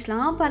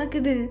பட்டர்ஃப்ளைஸ்லாம்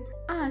பறக்குது.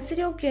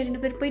 சரி ஓகே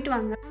 2 பேர் போயிட்டு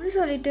வாங்க அப்படி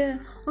சொல்லிட்டு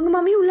உங்கள்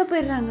மம்மி உள்ளே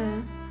போயிடுறாங்க.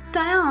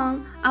 தயாங்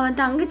அவன்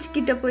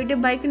தங்கச்சிக்கிட்ட போயிட்டு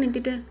பைக்கை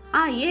நிறுத்திட்டு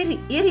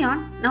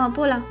ஏறியான் நம்ம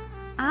போகலாம்.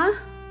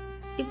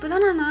 இப்போ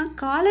தான் நான்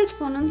காலேஜ்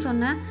போகணுன்னு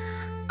சொன்னேன்,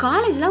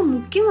 காலேஜ்லாம்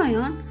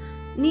முக்கியமாயான்,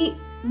 நீ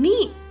நீ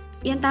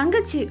என்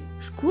தங்கச்சி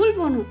ஸ்கூல்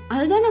போகணும்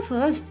அதுதானே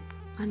ஃபர்ஸ்ட்.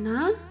 அண்ணா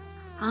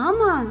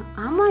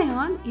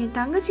ஆமாயான், என்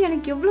தங்கச்சி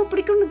எனக்கு எவ்வளோ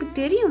பிடிக்கும்னு எனக்கு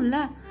தெரியும்ல,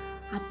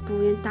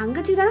 அப்போது என்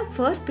தங்கச்சி தானே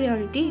ஃபர்ஸ்ட்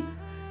ப்ரையாரிட்டி.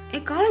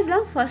 என்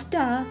காலேஜ்லாம்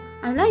ஃபர்ஸ்ட்டா,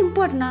 அதெல்லாம்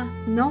இம்பார்ட்டனா?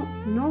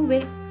 நோ வே,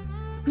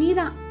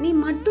 நீ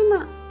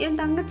மட்டும்தான் என்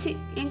தங்கச்சி,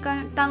 என்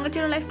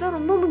தங்கச்சியோட லைஃப் தான்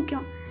ரொம்ப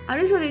முக்கியம்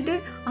அப்படின்னு சொல்லிட்டு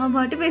அவன்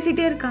பாட்டு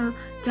பேசிகிட்டே இருக்கான்.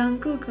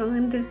 ஜங்குக்கு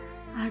வந்து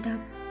அட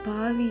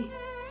பாவி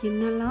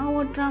என்னெல்லாம்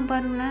ஓட்டுறான்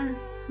பாருங்களேன்.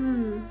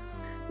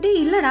 டே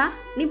இல்லைடா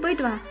நீ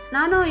போயிட்டு வா,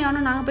 நானும்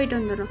யானும் நாங்கள் போயிட்டு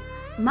வந்துடுறோம்.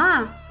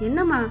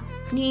 என்னம்மா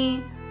நீ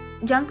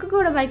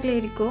ஜங்குக்கோட பைக்கில்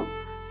ஏறிக்கோ,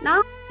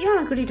 நான்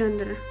யானை கூட்டிகிட்டு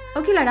வந்துடுறேன்,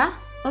 ஓகேலாடா?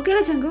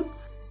 ஓகேலா ஜங்கு?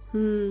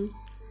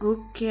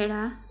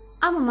 ஓகேடா.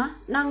 ஆமாம்மா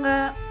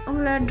நாங்கள்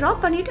உங்களை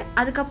ட்ராப் பண்ணிவிட்டு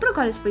அதுக்கப்புறம்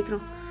காலேஜ்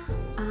போய்க்கிறோம்.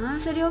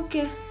 சரி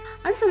ஓகே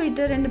அப்படின்னு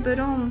சொல்லிட்டு 2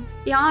 பேரும்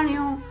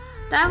யானையும்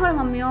தயங்கோட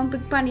மம்மியும்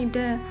பிக்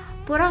பண்ணிட்டு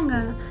போகிறாங்க.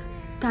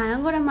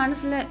 தயங்கோட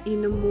மனசில்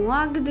என்னமோ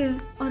ஆகுது.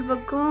 ஒரு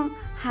பக்கம்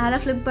ஹேரை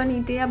ஃப்ளிப்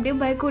பண்ணிட்டு அப்படியே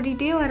பைக்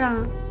ஓட்டிகிட்டே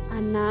வரான்.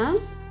 அண்ணா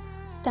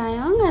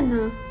தயாங்க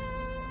அண்ணா.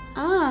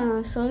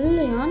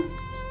 சொல்லுயான்.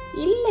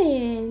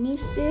 இல்லையே நீ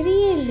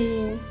சரியே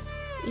இல்லையே,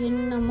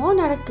 என்னமோ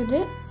நடக்குது,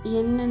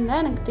 என்னன்னு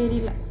தான் எனக்கு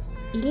தெரியல.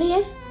 இல்லையே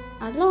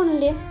அதெல்லாம் ஒன்றும்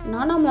இல்லையே,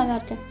 நானும் நம்மளாக தான்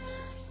இருக்கேன்.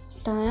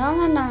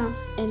 தயாங்க அண்ணா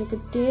எனக்கு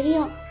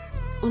தெரியும்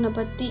உன்னை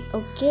பற்றி,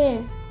 ஓகே?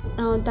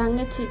 நான் உன்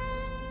தங்கச்சி,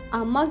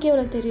 அம்மாவுக்கு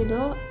எவ்வளோ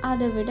தெரியுதோ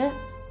அதை விட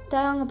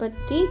தயாங்க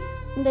பற்றி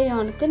இந்த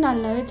யானுக்கு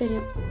நல்லாவே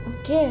தெரியும்,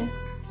 ஓகே?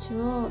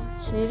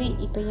 சரி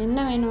இப்போ என்ன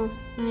வேணும்?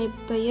 நான்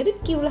இப்போ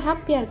எதுக்கு இவ்வளோ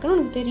ஹாப்பியாக இருக்கேன்னு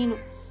உனக்கு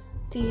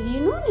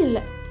தெரியணும்னு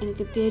இல்லை,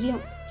 எனக்கு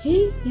தெரியும்.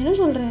 என்ன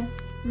சொல்கிற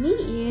நீ?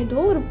 ஏதோ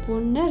ஒரு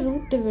பொண்ணை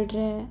ரூட்டு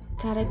விடுற,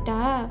 கரெக்டா?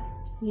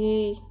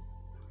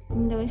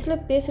 இந்த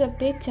வயசில் பேசுகிற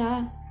பேச்சா?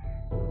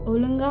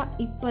 ஒழுங்காக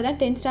இப்போ தான்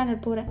 10th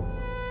ஸ்டாண்டர்ட் போகிறேன்,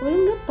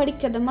 ஒழுங்காக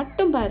படிக்கிறத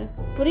மட்டும் பாரு,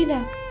 புரியுதா?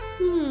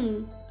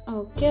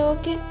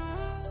 ஓகே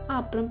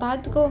அப்புறம்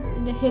பார்த்துக்கோ,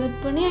 இந்த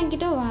ஹெல்ப்புன்னு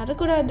என்கிட்ட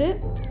வரக்கூடாது.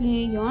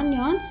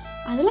 யான்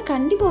அதெல்லாம்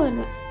கண்டிப்பாக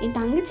வருவேன், என்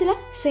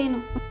தங்கச்சிலாம்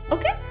செய்யணும்,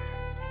 ஓகே?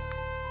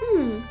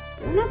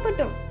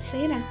 போனப்பட்டோம்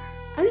செய்கிறேன்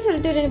அப்படின்னு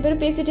சொல்லிட்டு 2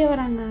 பேரும் பேசிகிட்டே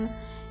வராங்க.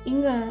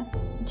 இங்கே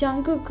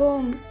ஜங்கு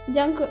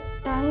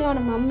தாங்கோட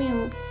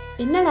மம்மியும்,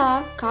 என்னடா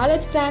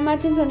காலேஜ் டைம்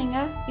ஆச்சுன்னு சொன்னீங்க,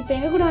 இப்போ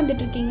எங்கள் கூட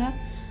வந்துட்டுருக்கீங்க?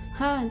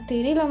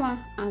 தெரியலம்மா,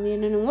 அவன்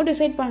என்னென்னமோ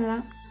டிசைட்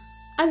பண்ணலாம்,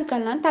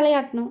 அதுக்கெல்லாம்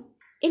தலையாட்டணும்,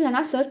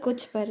 இல்லைனா சார்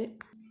கோச்சிப்பார்.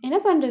 என்ன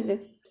பண்ணுறது?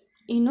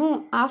 இன்னும்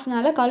 ½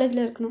 நாளில்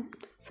காலேஜில் இருக்கணும்.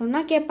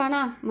 சொன்னால்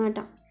கேட்பானா?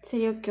 மாட்டான்.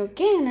 சரி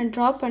ஓகே என்னை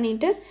ட்ராப்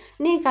பண்ணிவிட்டு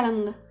நீ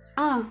கிளம்புங்க.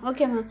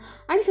 ஓகேம்மா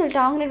அப்படின்னு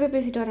சொல்லிட்டு அவங்க 2 பேர்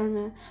பேசிட்டு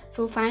வராங்க.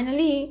 ஸோ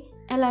ஃபைனலி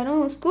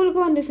எல்லோரும்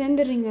ஸ்கூலுக்கும் வந்து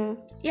சேர்ந்துடுறீங்க.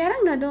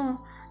 இறங்கினதும்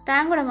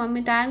தேங்கோட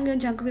மம்மி தேங்கும்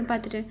ஜங்குவையும்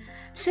பார்த்துட்டு,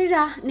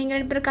 சரிடா நீங்கள்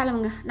 2 பேரும்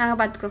கிளம்புங்க, நாங்கள்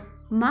பார்த்துக்குறோம்.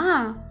 மா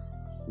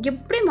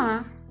எப்படிம்மா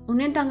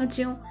உன்னையும்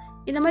தங்கச்சியும்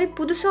இந்த மாதிரி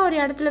புதுசாக ஒரு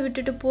இடத்துல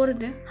விட்டுட்டு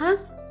போகிறது?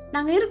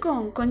 நாங்கள்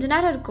இருக்கோம், கொஞ்ச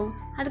நேரம் இருக்கோம்,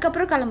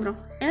 அதுக்கப்புறம் கிளம்புறோம்.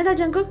 என்னடா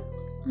ஜங்கு?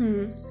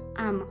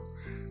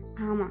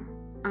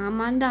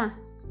 ஆமாந்தான்.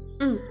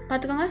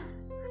 பார்த்துக்கோங்க,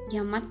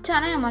 என்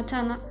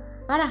மச்சான் தான்,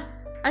 வாடா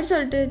அப்படின்னு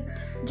சொல்லிட்டு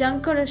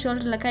ஜங்கோட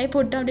ஷோல்டரில் கை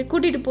போட்டு அப்படியே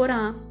கூட்டிகிட்டு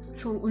போகிறான்.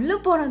 ஸோ உள்ளே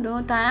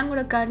போனதும்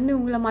தயாங்கோட கண்ணு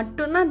உங்களை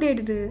மட்டும்தான்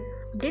தேடுது.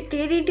 அப்படியே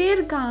தேடிகிட்டே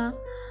இருக்கான்.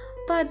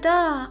 பார்த்தா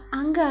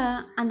அங்கே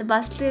அந்த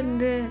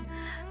பஸ்லேருந்து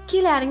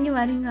கீழே இறங்கி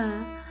வரீங்க.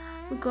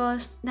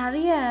 பிகாஸ்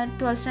நிறைய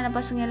 12th ஸ்டாண்டர்ட்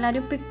பசங்க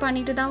எல்லாரையும் பிக்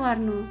பண்ணிட்டு தான்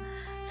வரணும்.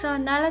 ஸோ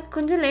அதனால்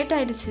கொஞ்சம் லேட்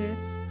ஆகிடுச்சு.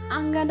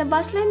 அங்கே அந்த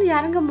பஸ்லேருந்து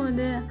இறங்கும்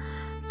போது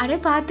அப்படியே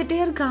பார்த்துட்டே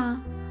இருக்கான்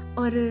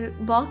ஒரு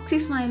பாக்ஸி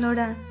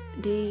ஸ்மைலோட.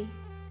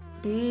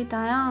 டே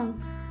தாயாங்,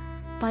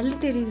 பல்லு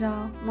தெரியுதுரா,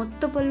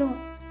 மொத்த பல்லும்,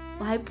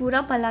 வாய்ப்பூரா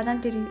பல்லாக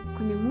தான் தெரியுது,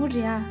 கொஞ்சம்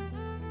மூடுறியா,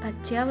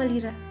 பச்சையாக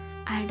வலிகிற,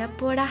 அட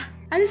போடா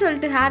அப்படின்னு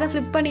சொல்லிட்டு ஹேரை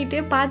ஃப்ளிப்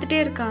பண்ணிகிட்டே பார்த்துட்டே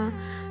இருக்கான்.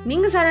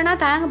 நீங்கள்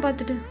சடனாக தாயாங்க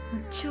பார்த்துட்டு,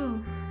 அச்சோ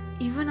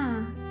இவன்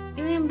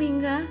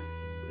எப்படிங்க,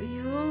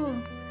 ஐயோ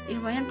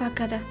என் பையன்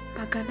பார்க்காத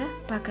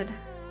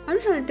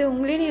அப்படின்னு சொல்லிட்டு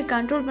உங்களே நீங்கள்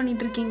கண்ட்ரோல்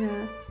பண்ணிகிட்டு இருக்கீங்க.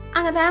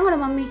 அங்கே தாயாங்கோட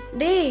மம்மி,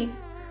 டேய்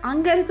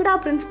அங்கே இருக்குடா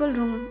பிரின்சிபல்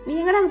ரூம், நீ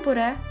எங்கடா அங்கே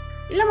போகிற?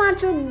 இல்லை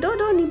மாச்சோ,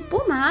 தோ நீ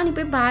போமா, நீ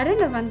போய் பாரு,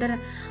 நான்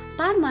வந்துடுறேன்.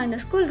 பாருமா இந்த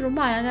ஸ்கூல் ரொம்ப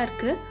அழகாக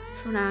இருக்குது,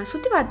 ஸோ நான்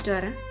சுற்றி பார்த்துட்டு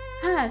வரேன்.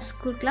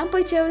 ஸ்கூலுக்குலாம்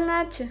போயிடுச்சு, எவ்வளோ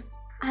ஆச்சு?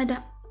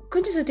 அதான்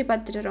கொஞ்சம் சுற்றி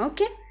பார்த்துட்டு வரேன்,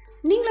 ஓகே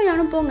நீங்களும்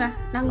எவனும் போங்க,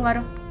 நாங்கள்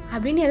வரோம்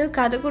அப்படின்னு ஏதோ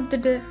கதை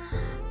கொடுத்துட்டு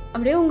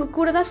அப்படியே உங்கள்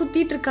கூட தான்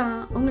சுற்றிட்டு இருக்கான்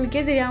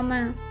உங்களுக்கே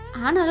தெரியாமல்.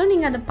 ஆனாலும்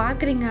நீங்கள் அதை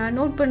பார்க்குறீங்க,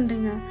 நோட்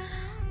பண்ணுறீங்க.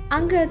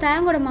 அங்கே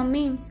தயாங்கோட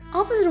மம்மி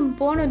ஆஃபீஸ் ரூம்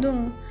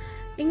போனதும்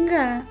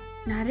இங்கே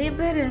நிறைய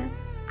பேர்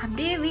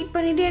அப்படியே வெயிட்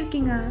பண்ணிகிட்டே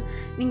இருக்கீங்க.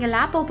 நீங்கள்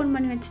லேப் ஓப்பன்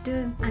பண்ணி வச்சுட்டு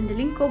அந்த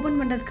லிங்க் ஓப்பன்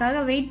பண்ணுறதுக்காக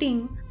வெயிட்டிங்.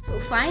 ஸோ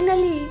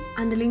ஃபைனலி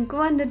அந்த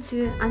லிங்க்கும் வந்துடுச்சு,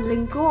 அந்த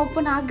லிங்க்கும்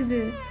ஓப்பன்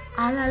ஆகுது.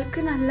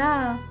 ஆளாளுக்கு நல்லா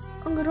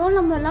உங்கள் ரோல்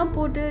நம்பர்லாம்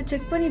போட்டு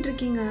செக்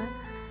பண்ணிகிட்ருக்கீங்க.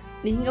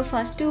 நீங்கள்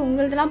ஃபஸ்ட்டு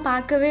உங்களதெல்லாம்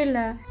பார்க்கவே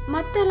இல்லை,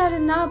 மற்ற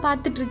எல்லோரும் தான்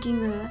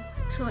பார்த்துட்ருக்கீங்க.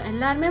 ஸோ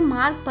எல்லாருமே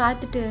மார்க்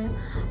பார்த்துட்டு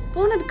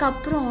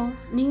போனதுக்கப்புறம்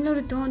நீங்களும்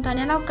ரித்தும்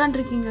தனியாக தான்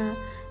உட்காண்ட்ருக்கீங்க.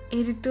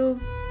 ரித்து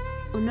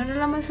ஒன்றும்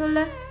இல்லாமல்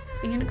சொல்ல,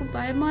 எனக்கு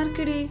பயமாக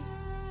இருக்குடி,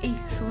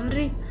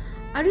 சொல்றி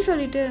அப்படி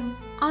சொல்லிட்டு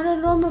அவரோட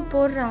ரோமை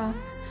போடுறா.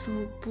 ஸோ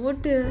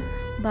போட்டு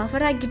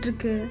பஃபர்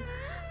ஆக்கிட்டுருக்கு.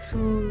 ஸோ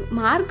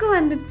மார்க்கும்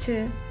வந்துடுச்சு,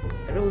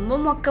 ரொம்ப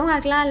மொக்க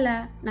மார்க்லாம் இல்லை,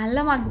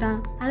 நல்ல மார்க் தான்.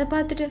 அதை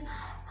பார்த்துட்டு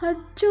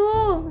அச்சோ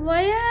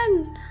வயன்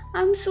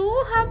ஐம் ஸோ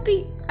ஹாப்பி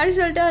அப்படி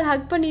சொல்லிட்டு அவளை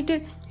ஹக் பண்ணிவிட்டு,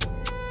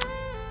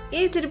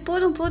 சரி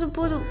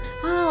போதும்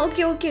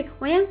ஓகே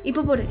வயன்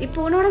இப்போ போடு, இப்போ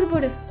உன்னோடது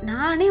போடு,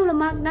 நானே இவ்வளோ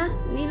மார்க்னா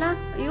நீலாம்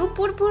ஐயோ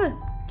போடு.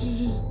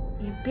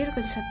 என் பேர்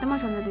கொஞ்சம் சத்தமாக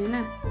சொன்னது என்ன?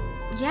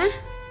 ஏன்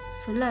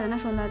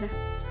சொல்லாத,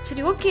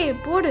 சரி ஓகே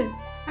போடு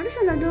அப்படி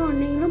சொன்னதும்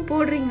நீங்களும்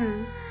போடுறீங்க.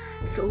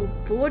 ஸோ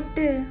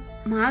போட்டு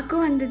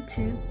மார்க்கும்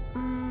வந்துச்சு.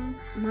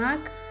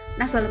 மார்க்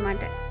நான் சொல்ல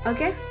மாட்டேன்,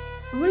 ஓகே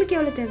உங்களுக்கு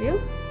எவ்வளோ தேவையோ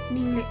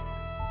நீங்களே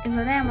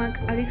இவ்வளோதான் என் மார்க்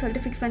அப்படின்னு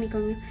சொல்லிட்டு ஃபிக்ஸ்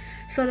பண்ணிக்கோங்க.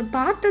 ஸோ அதை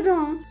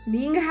பார்த்ததும்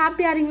நீங்கள்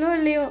ஹாப்பி ஆகிறீங்களோ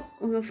இல்லையோ,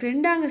 உங்கள்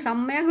ஃப்ரெண்டு அங்கே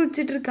செம்மையாக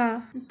குடிச்சிட்ருக்கா.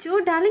 ஜோ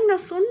டார்லிங்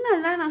நான்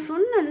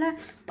சொன்னேன்ல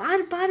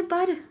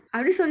பாரு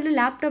அப்படி சொல்லிட்டு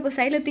லேப்டாப்பை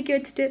சைடில் தூக்கி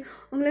வச்சுட்டு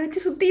உங்களை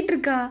வச்சு சுற்றிட்டு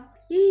இருக்கா.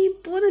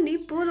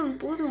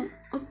 போதும்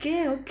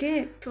ஓகே.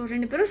 ஸோ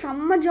 2 பேரும்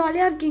செம்ம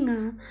ஜாலியாக இருக்கீங்க.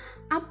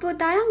 அப்போ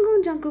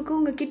தயாங்கும் ஜங்குக்கும்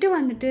உங்கள் கிட்டே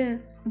வந்துட்டு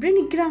அப்படியே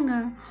நிற்கிறாங்க.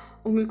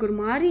 உங்களுக்கு ஒரு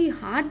மாதிரி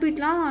ஹார்ட்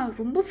பீட்லாம்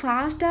ரொம்ப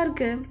ஃபாஸ்ட்டாக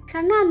இருக்குது.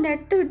 சன்னா அந்த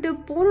இடத்த விட்டு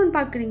போகணுன்னு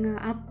பார்க்குறீங்க.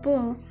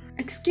 அப்போது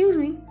எக்ஸ்கியூஸ்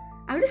மீ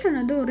அப்படி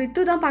சொன்னதும்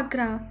ரித்து தான்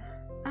பார்க்குறா.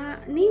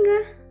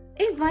 நீங்கள்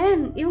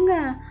வயன் இவங்க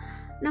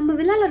நம்ம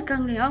விழாவில்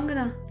இருக்காங்களே அவங்க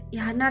தான்,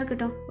 யாருன்னா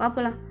இருக்கட்டும் வா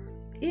போகலாம்.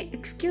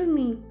 எக்ஸ்கியூஸ்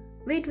மீ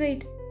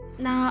வெயிட்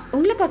நான்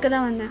உங்களை பார்க்க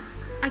தான் வந்தேன்.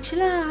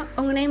 ஆக்சுவலாக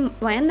உங்கள் நேம்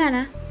வயன்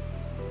தானே?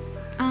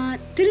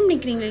 திரும்பி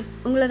நிற்கிறீங்களே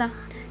உங்களை தான்.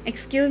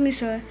 எக்ஸ்கியூஸ் மீ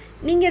சார்,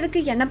 நீங்கள் எதுக்கு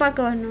என்னை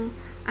பார்க்க வரணும்?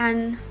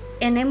 அண்ட்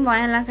என் நேம்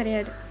வயன்லாம்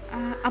கிடையாது.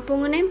 அப்போ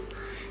உங்கள் நேம்?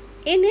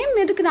 என் நேம்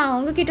எதுக்கு நான்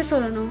உங்ககிட்ட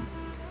சொல்லணும்?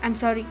 ஐம்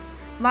சாரி,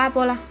 வா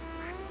போகலாம்.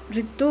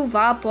 ரித்து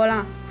வா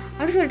போகலாம்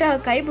அப்படின்னு சொல்லிட்டு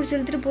அவள் கை பிடிச்சி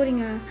இழுத்துட்டு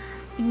போகிறீங்க.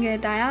 இங்கே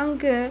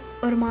தயாங்க்கு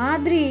ஒரு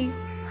மாதிரி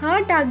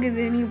ஹர்ட்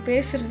ஆகுது நீங்கள்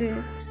பேசுகிறது.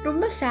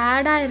 ரொம்ப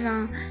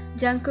சேடாகிடுறான்.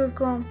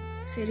 ஜங்குக்கும்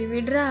சரி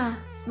விடுறா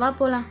வா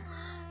போகலாம்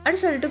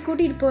அப்படின்னு சொல்லிட்டு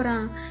கூட்டிகிட்டு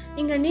போகிறான்.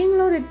 இங்கே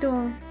நீங்களும்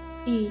ரித்தும்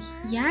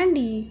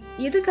ஏன்டி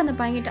எதுக்கு அந்த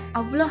பையன்கிட்ட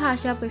அவ்வளோ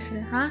ஹாஷாக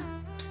பேசுகிற?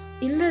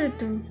 இல்லை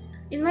ரித்து,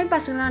 இது மாதிரி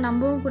பசங்களாம்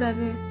நம்பவும்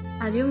கூடாது.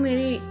 அதையும்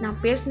மாரி நான்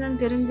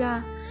பேசுனேன்னு தெரிஞ்சா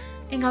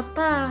எங்கள்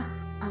அப்பா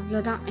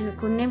அவ்வளோதான்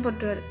எனக்கு ஒன்றே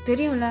போட்டுருவார்,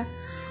 தெரியும்ல.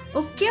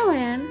 ஓகே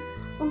வயன்,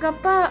 உங்கள்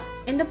அப்பா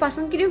எந்த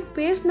பசங்கக்கிட்டையும்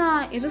பேசினா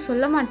எதுவும்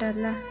சொல்ல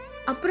மாட்டார்ல,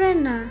 அப்புறம்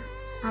என்ன?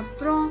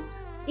 அப்புறம்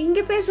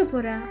இங்கே பேச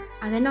போகிறேன்,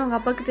 அது என்ன உங்கள்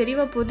அப்பாவுக்கு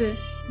தெரியவா போகுது?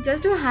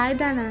 ஜஸ்ட் ஒரு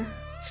ஹாய் தானே,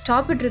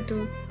 ஸ்டாப் இட் ரித்து.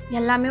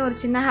 எல்லாமே ஒரு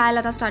சின்ன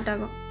ஹேயில் தான் ஸ்டார்ட்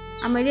ஆகும்.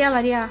 அமைதியாக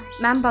வரியா,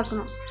 மேம்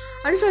பார்க்கணும்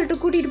அப்படின்னு சொல்லிட்டு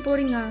கூட்டிகிட்டு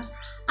போகிறீங்க.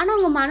 ஆனால்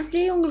உங்கள்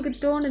மனசுலேயே உங்களுக்கு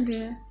தோணுது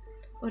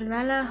ஒரு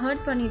வேளை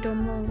ஹர்ட்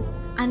பண்ணிட்டோமோ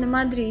அந்த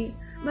மாதிரி.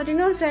 பட்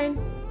இன்னொரு சைட்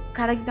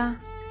கரெக்ட் தான்,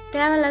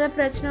 தேவையில்லாத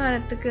பிரச்சனை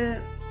வர்றதுக்கு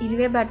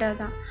இதுவே பெட்டர்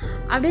தான்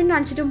அப்படின்னு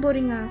நினச்சிட்டும்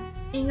போகிறீங்க.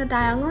 எங்கள்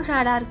தாயங்கும்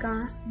சேடாக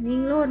இருக்கான்,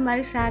 நீங்களும் ஒரு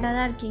மாதிரி சேடாக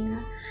தான் இருக்கீங்க.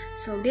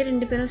 ஸோ அப்படியே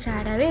 2 பேரும்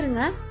சேடாகவே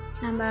இருங்க.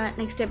 நம்ம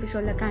நெக்ஸ்ட்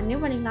எபிசோடில் கண்டினியூ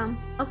பண்ணிக்கலாம்.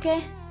 Okay,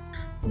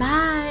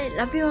 bye,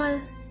 love you all.